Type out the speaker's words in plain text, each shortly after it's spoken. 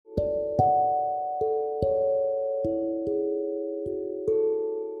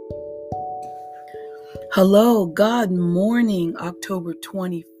Hello, God morning, October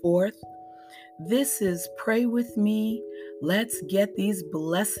 24th. This is Pray With Me. Let's get these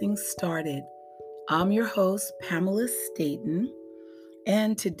blessings started. I'm your host, Pamela Staten,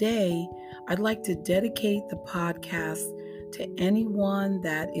 and today I'd like to dedicate the podcast to anyone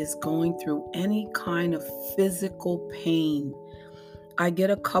that is going through any kind of physical pain. I get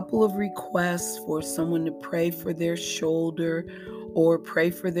a couple of requests for someone to pray for their shoulder or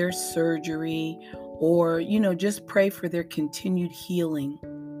pray for their surgery or, just pray for their continued healing.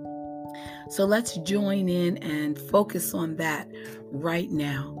 So let's join in and focus on that right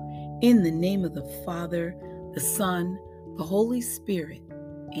now. In the name of the Father, the Son, the Holy Spirit.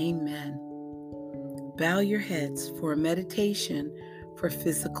 Amen. Bow your heads for a meditation for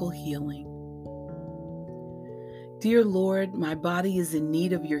physical healing. Dear Lord, my body is in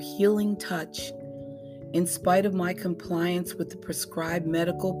need of your healing touch. In spite of my compliance with the prescribed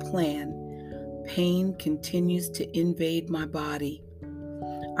medical plan, pain continues to invade my body.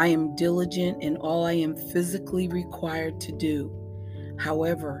 I am diligent in all I am physically required to do.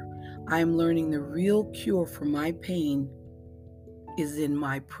 However, I am learning the real cure for my pain is in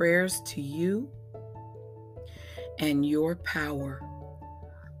my prayers to you and your power.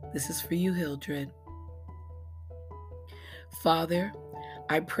 This is for you, Hildred. Father,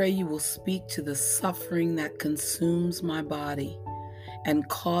 I pray you will speak to the suffering that consumes my body and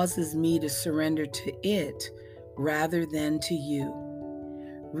causes me to surrender to it rather than to you.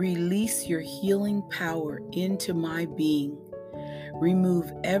 Release your healing power into my being.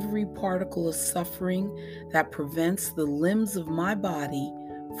 Remove every particle of suffering that prevents the limbs of my body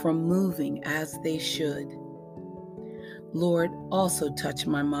from moving as they should. Lord, also touch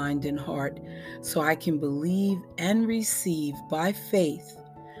my mind and heart so I can believe and receive by faith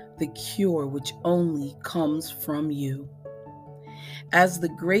the cure which only comes from you. As the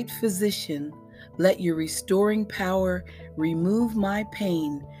great physician, let your restoring power remove my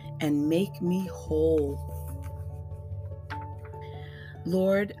pain and make me whole.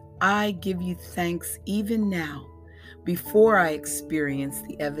 Lord, I give you thanks even now before I experience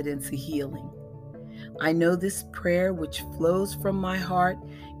the evidence of healing. I know this prayer which flows from my heart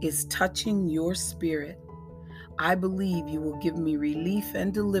is touching your spirit. I believe you will give me relief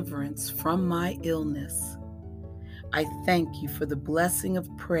and deliverance from my illness. I thank you for the blessing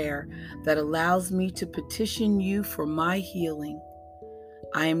of prayer that allows me to petition you for my healing.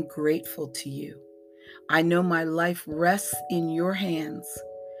 I am grateful to you. I know my life rests in your hands.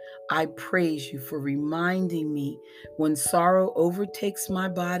 I praise you for reminding me when sorrow overtakes my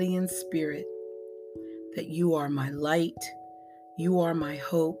body and spirit that you are my light, you are my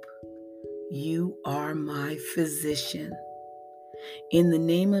hope, you are my physician. In the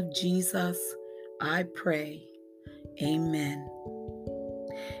name of Jesus, I pray. Amen.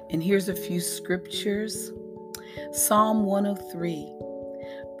 And here's a few scriptures. Psalm 103.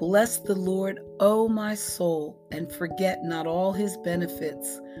 Bless the Lord, O my soul, and forget not all his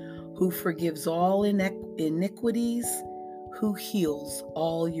benefits, who forgives all iniquities, who heals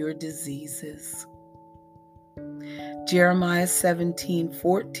all your diseases. Jeremiah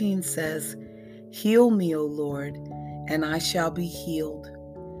 17:14 says, Heal me, O Lord, and I shall be healed.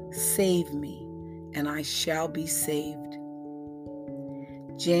 Save me, and I shall be saved.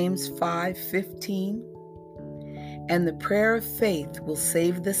 James 5:15, and the prayer of faith will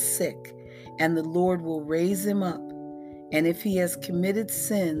save the sick, and the Lord will raise him up. And if he has committed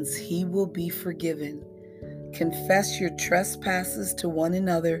sins, he will be forgiven. Confess your trespasses to one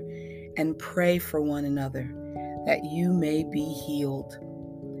another and pray for one another, that you may be healed.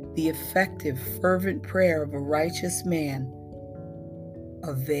 The effective, fervent prayer of a righteous man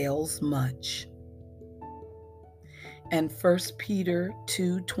avails much. And 1 Peter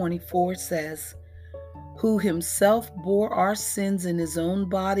 2:24 says, who himself bore our sins in his own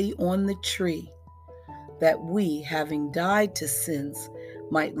body on the tree, that we, having died to sins,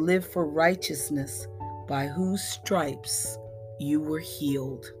 might live for righteousness, by whose stripes you were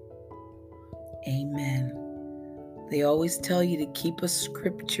healed. Amen. They always tell you to keep a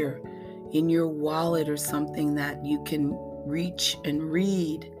scripture in your wallet or something that you can reach and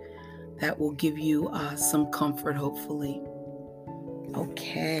read that will give you some comfort, hopefully.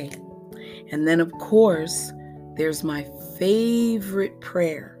 Okay. And then, of course, there's my favorite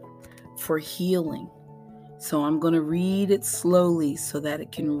prayer for healing. So I'm going to read it slowly so that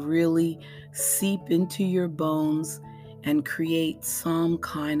it can really seep into your bones and create some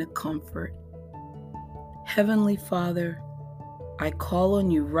kind of comfort. Heavenly Father, I call on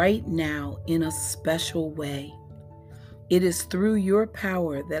you right now in a special way. It is through your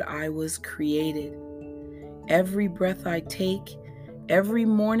power that I was created. Every breath I take, every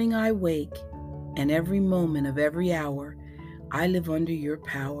morning I wake, and every moment of every hour, I live under your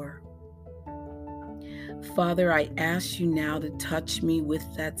power. Father, I ask you now to touch me with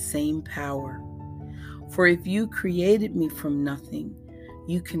that same power. For if you created me from nothing,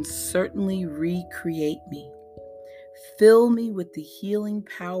 you can certainly recreate me. Fill me with the healing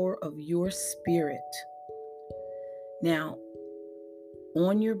power of your Spirit. Now,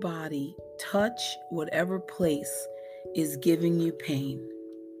 on your body, touch whatever place is giving you pain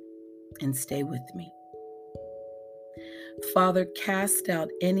and stay with me. Father, cast out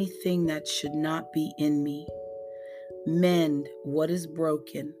anything that should not be in me. Mend what is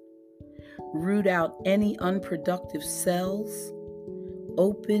broken. Root out any unproductive cells.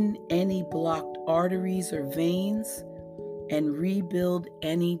 Open any blocked arteries or veins and rebuild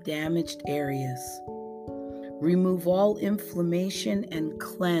any damaged areas. Remove all inflammation and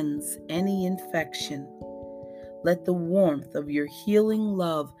cleanse any infection. Let the warmth of your healing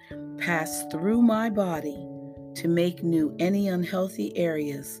love pass through my body to make new any unhealthy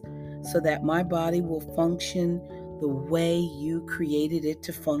areas so that my body will function the way you created it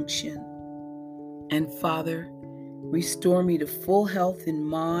to function. And Father, restore me to full health in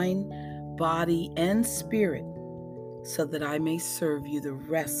mind, body, and spirit so that I may serve you the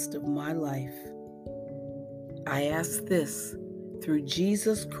rest of my life. I ask this through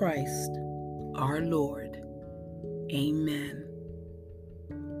Jesus Christ, our Lord. Amen.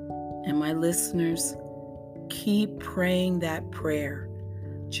 And my listeners, keep praying that prayer.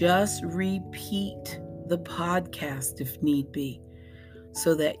 Just repeat the podcast if need be,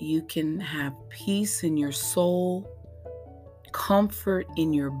 so that you can have peace in your soul, comfort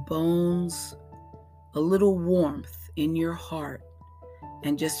in your bones, a little warmth in your heart,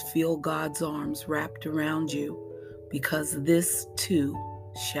 and just feel God's arms wrapped around you, because this too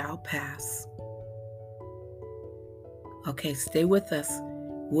shall pass. Okay, stay with us.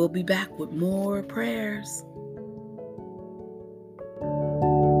 We'll be back with more prayers.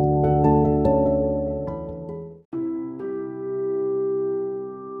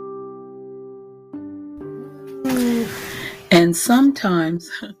 And sometimes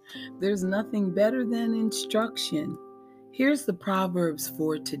there's nothing better than instruction. Here's the Proverbs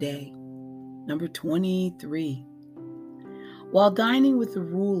for today, number 23. While dining with a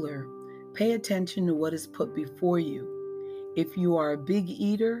ruler, pay attention to what is put before you. If you are a big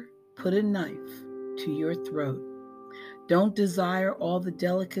eater, put a knife to your throat. Don't desire all the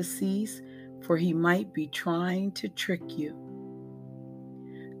delicacies, for he might be trying to trick you.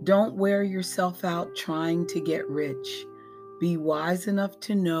 Don't wear yourself out trying to get rich. Be wise enough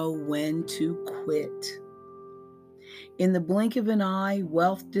to know when to quit. In the blink of an eye,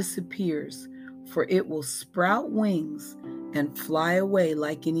 wealth disappears, for it will sprout wings and fly away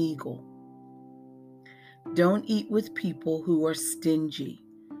like an eagle. Don't eat with people who are stingy.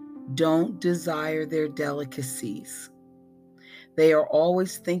 Don't desire their delicacies. They are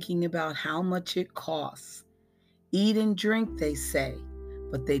always thinking about how much it costs. Eat and drink, they say,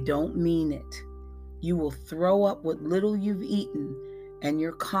 but they don't mean it. You will throw up what little you've eaten, and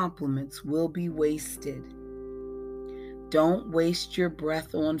your compliments will be wasted. Don't waste your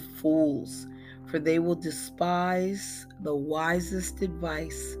breath on fools, for they will despise the wisest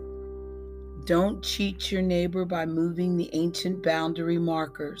advice. Don't cheat your neighbor by moving the ancient boundary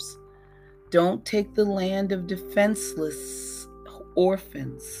markers. Don't take the land of defenseless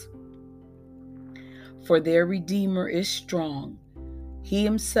orphans, for their Redeemer is strong. He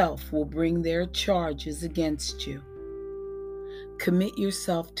himself will bring their charges against you. Commit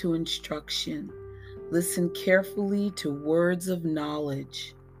yourself to instruction. Listen carefully to words of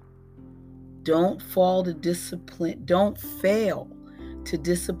knowledge. Don't fail to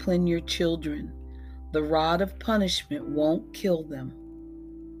discipline your children. The rod of punishment won't kill them.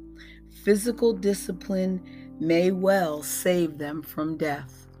 Physical discipline may well save them from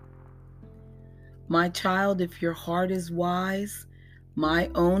death. My child, if your heart is wise, my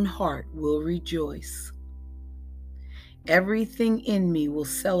own heart will rejoice. Everything in me will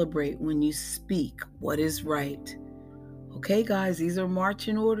celebrate when you speak what is right. Okay, guys, these are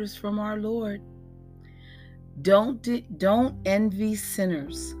marching orders from our Lord. Don't envy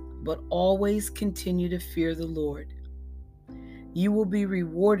sinners, but always continue to fear the Lord. You will be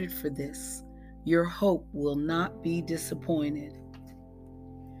rewarded for this. Your hope will not be disappointed.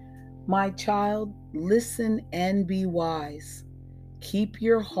 My child, listen and be wise. Keep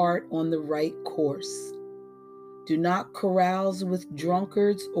your heart on the right course. Do not carouse with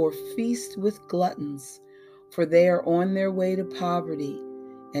drunkards or feast with gluttons, for they are on their way to poverty,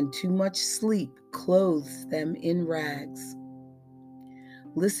 and too much sleep clothes them in rags.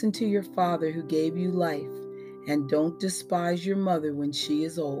 Listen to your father who gave you life, and don't despise your mother when she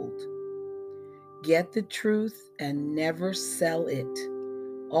is old. Get the truth and never sell it.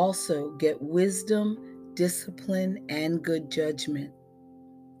 Also, get wisdom, discipline, and good judgment.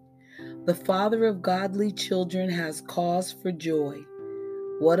 The father of godly children has cause for joy.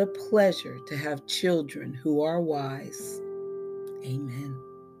 What a pleasure to have children who are wise. Amen.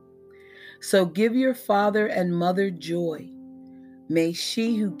 So give your father and mother joy. May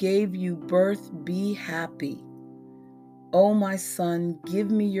she who gave you birth be happy. O my son,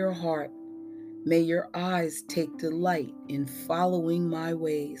 give me your heart. May your eyes take delight in following my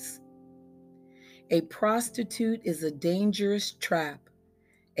ways. A prostitute is a dangerous trap.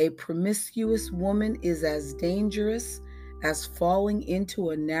 A promiscuous woman is as dangerous as falling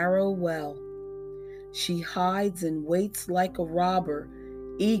into a narrow well. She hides and waits like a robber,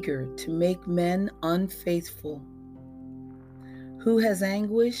 eager to make men unfaithful. Who has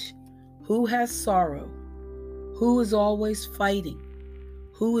anguish? Who has sorrow? Who is always fighting?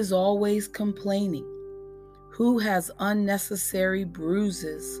 Who is always complaining? Who has unnecessary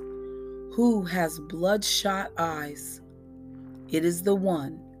bruises? Who has bloodshot eyes? It is the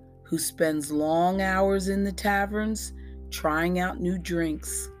one who spends long hours in the taverns trying out new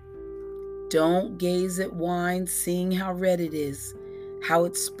drinks. Don't gaze at wine, seeing how red it is, how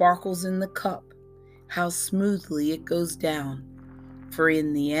it sparkles in the cup, how smoothly it goes down. For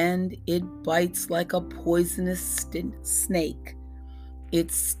in the end, it bites like a poisonous snake.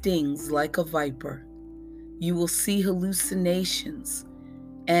 It stings like a viper. You will see hallucinations,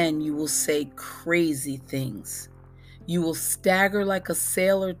 and you will say crazy things. You will stagger like a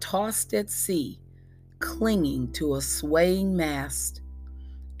sailor tossed at sea, clinging to a swaying mast.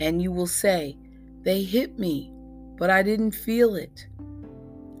 And you will say, they hit me, but I didn't feel it.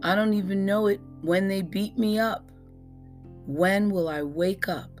 I don't even know it when they beat me up. When will I wake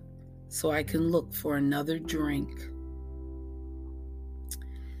up so I can look for another drink?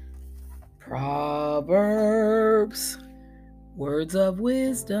 Proverbs, words of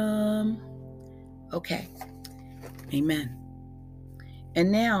wisdom. Okay, amen.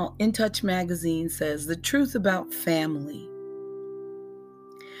 And now, In Touch magazine says the truth about family.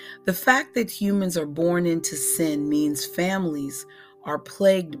 The fact that humans are born into sin means families are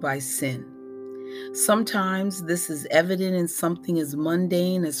plagued by sin. Sometimes this is evident in something as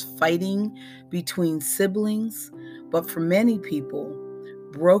mundane as fighting between siblings, but for many people,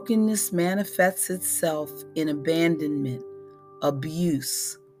 brokenness manifests itself in abandonment,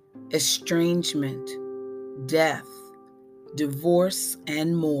 abuse, estrangement, death, divorce,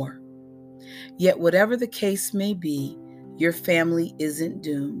 and more. Yet whatever the case may be, your family isn't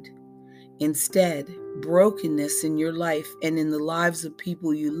doomed. Instead, brokenness in your life and in the lives of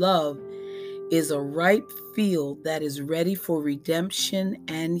people you love is a ripe field that is ready for redemption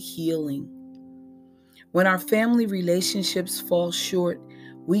and healing. When our family relationships fall short,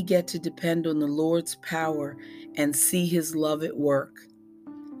 we get to depend on the Lord's power and see His love at work.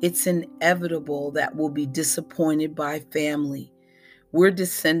 It's inevitable that we'll be disappointed by family. We're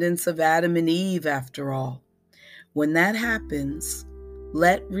descendants of Adam and Eve, after all. When that happens,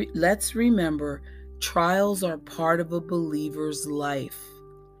 let's remember trials are part of a believer's life.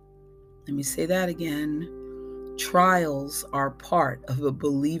 Let me say that again. Trials are part of a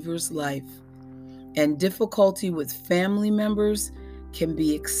believer's life, and difficulty with family members can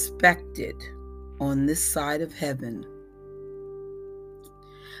be expected on this side of heaven.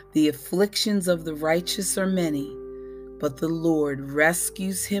 The afflictions of the righteous are many, but the Lord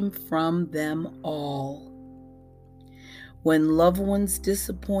rescues him from them all. When loved ones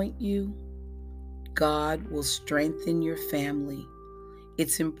disappoint you, God will strengthen your family.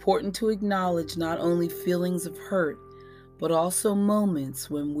 It's important to acknowledge not only feelings of hurt, but also moments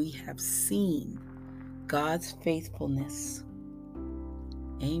when we have seen God's faithfulness.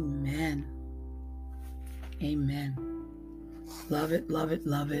 Amen. Amen. Love it, love it,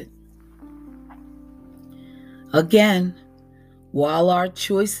 love it. Again, while our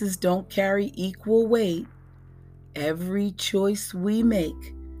choices don't carry equal weight, every choice we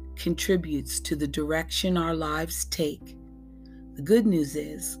make contributes to the direction our lives take. The good news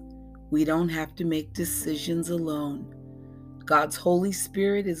is we don't have to make decisions alone. God's Holy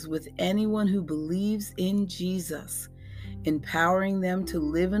Spirit is with anyone who believes in Jesus, empowering them to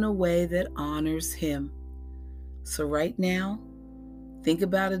live in a way that honors Him. So right now, think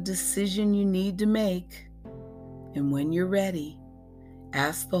about a decision you need to make, and when you're ready,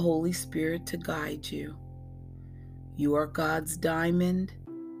 ask the Holy Spirit to guide you. You are God's diamond.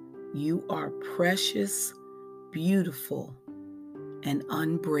 You are precious, beautiful, and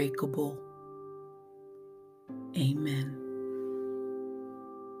unbreakable. Amen.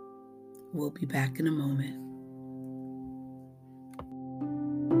 We'll be back in a moment.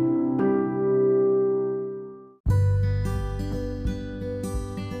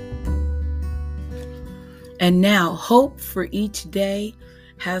 And now, hope for each day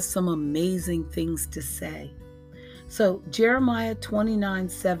has some amazing things to say. So, Jeremiah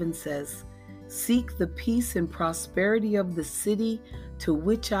 29:7 says, "Seek the peace and prosperity of the city to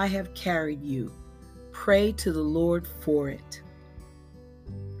which I have carried you. Pray to the Lord for it."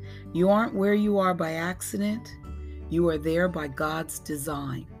 You aren't where you are by accident. You are there by God's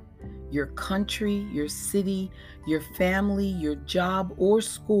design. Your country, your city, your family, your job, or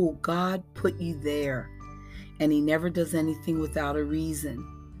school, God put you there. And He never does anything without a reason.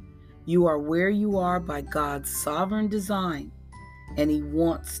 You are where you are by God's sovereign design, and He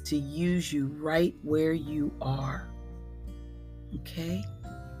wants to use you right where you are. Okay?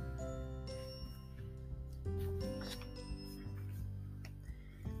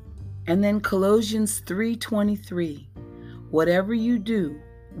 And then Colossians 3:23, "Whatever you do,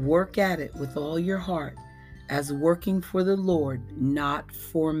 work at it with all your heart, as working for the Lord, not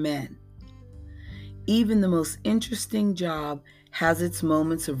for men." Even the most interesting job has its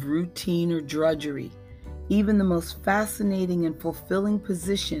moments of routine or drudgery. Even the most fascinating and fulfilling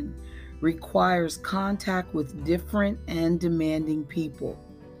position requires contact with different and demanding people.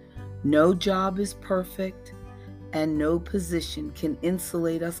 No job is perfect, and no position can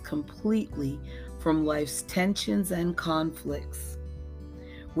insulate us completely from life's tensions and conflicts.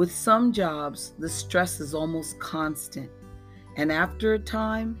 With some jobs, the stress is almost constant, and after a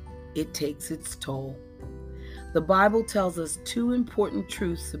time, it takes its toll. The Bible tells us two important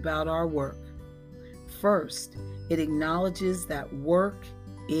truths about our work. First, it acknowledges that work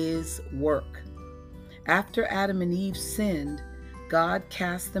is work. After Adam and Eve sinned, God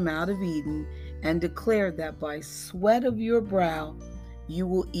cast them out of Eden and declared that by sweat of your brow you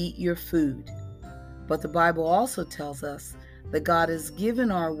will eat your food. But the Bible also tells us that God has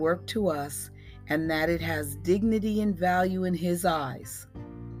given our work to us and that it has dignity and value in His eyes.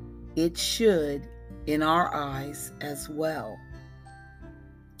 It should in our eyes as well.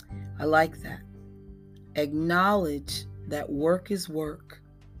 I like that. Acknowledge that work is work.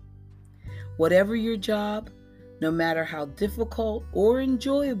 Whatever your job, no matter how difficult or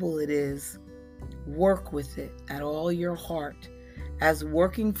enjoyable it is, work with it at all your heart as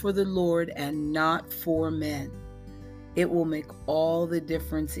working for the Lord and not for men. It will make all the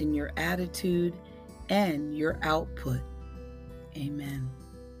difference in your attitude and your output. Amen.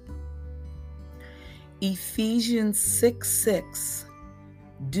 Ephesians 6:6,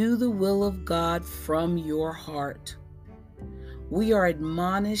 "Do the will of God from your heart." We are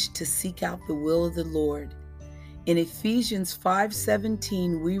admonished to seek out the will of the Lord. In Ephesians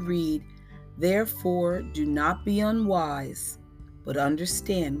 5:17 we read, "Therefore do not be unwise, but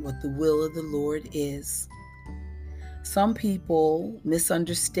understand what the will of the Lord is." Some people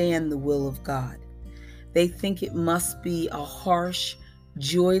misunderstand the will of God. They think it must be a harsh,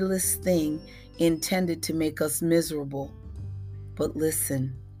 joyless thing intended to make us miserable. But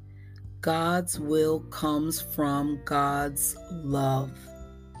listen, God's will comes from God's love.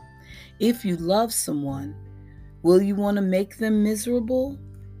 If you love someone, will you want to make them miserable?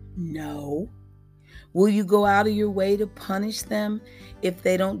 No. Will you go out of your way to punish them if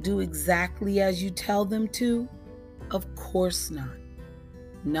they don't do exactly as you tell them to? Of course not.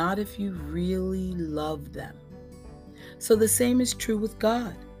 Not if you really love them. So the same is true with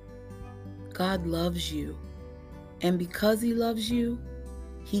God. God loves you. And because He loves you,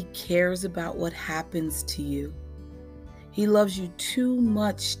 He cares about what happens to you. He loves you too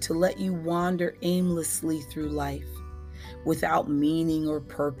much to let you wander aimlessly through life without meaning or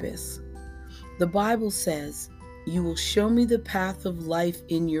purpose. The Bible says, "You will show me the path of life.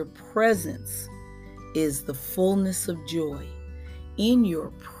 In your presence is the fullness of joy." In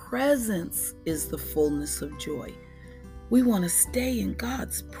your presence is the fullness of joy. We want to stay in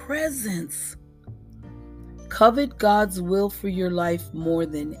God's presence. Covet God's will for your life more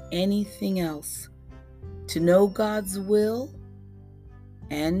than anything else. To know God's will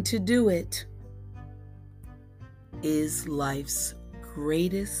and to do it is life's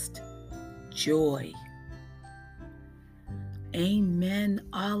greatest joy. Amen.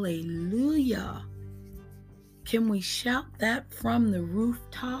 Alleluia. Can we shout that from the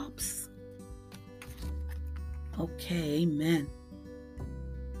rooftops? Okay, amen.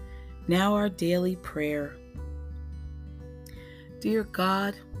 Now our daily prayer. Dear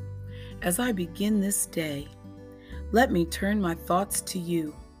God, as I begin this day, let me turn my thoughts to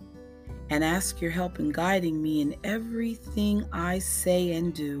you and ask your help in guiding me in everything I say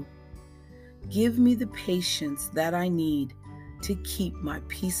and do. Give me the patience that I need to keep my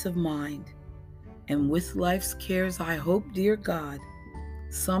peace of mind. And with life's cares, I hope, dear God,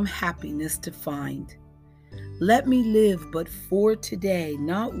 some happiness to find. Let me live but for today,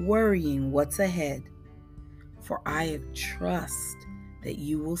 not worrying what's ahead. for I have trust that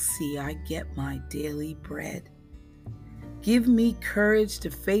you will see I get my daily bread. Give me courage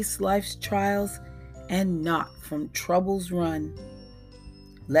to face life's trials and not from troubles run.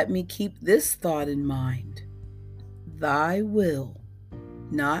 Let me keep this thought in mind: thy will,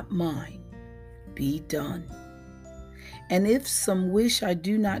 not mine, be done. And if some wish I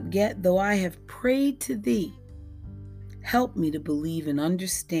do not get, though I have prayed to thee, help me to believe and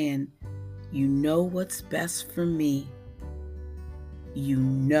understand you know what's best for me. You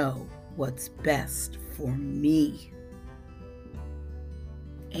know what's best for me.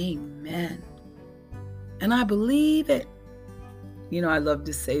 Amen. And I believe it. You know, I love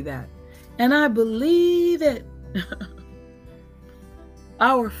to say that. And I believe it.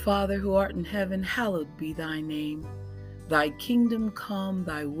 Our Father who art in heaven, hallowed be thy name. Thy kingdom come,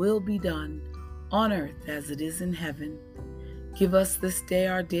 thy will be done, on earth as it is in heaven. Give us this day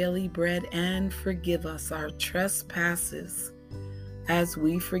our daily bread, and forgive us our trespasses, as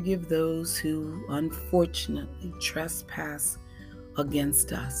we forgive those who unfortunately trespass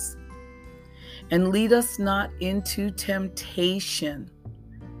against us. And lead us not into temptation.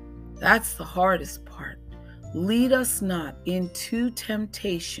 That's the hardest part. Lead us not into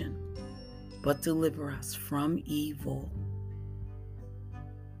temptation, but deliver us from evil.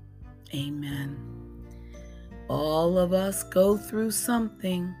 Amen. All of us go through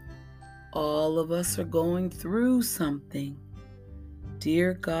something. All of us are going through something.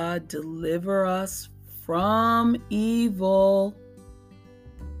 Dear God, deliver us from evil.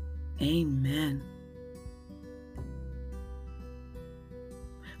 Amen.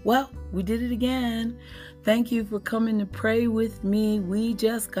 Well, we did it again. Thank you for coming to pray with me. We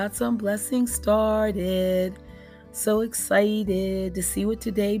just got some blessings started. So excited to see what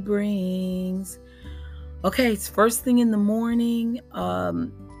today brings. Okay, it's first thing in the morning.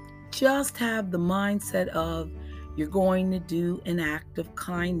 Just have the mindset of you're going to do an act of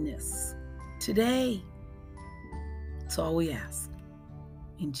kindness today. That's all we ask.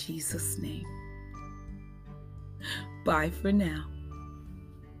 In Jesus' name. Bye for now.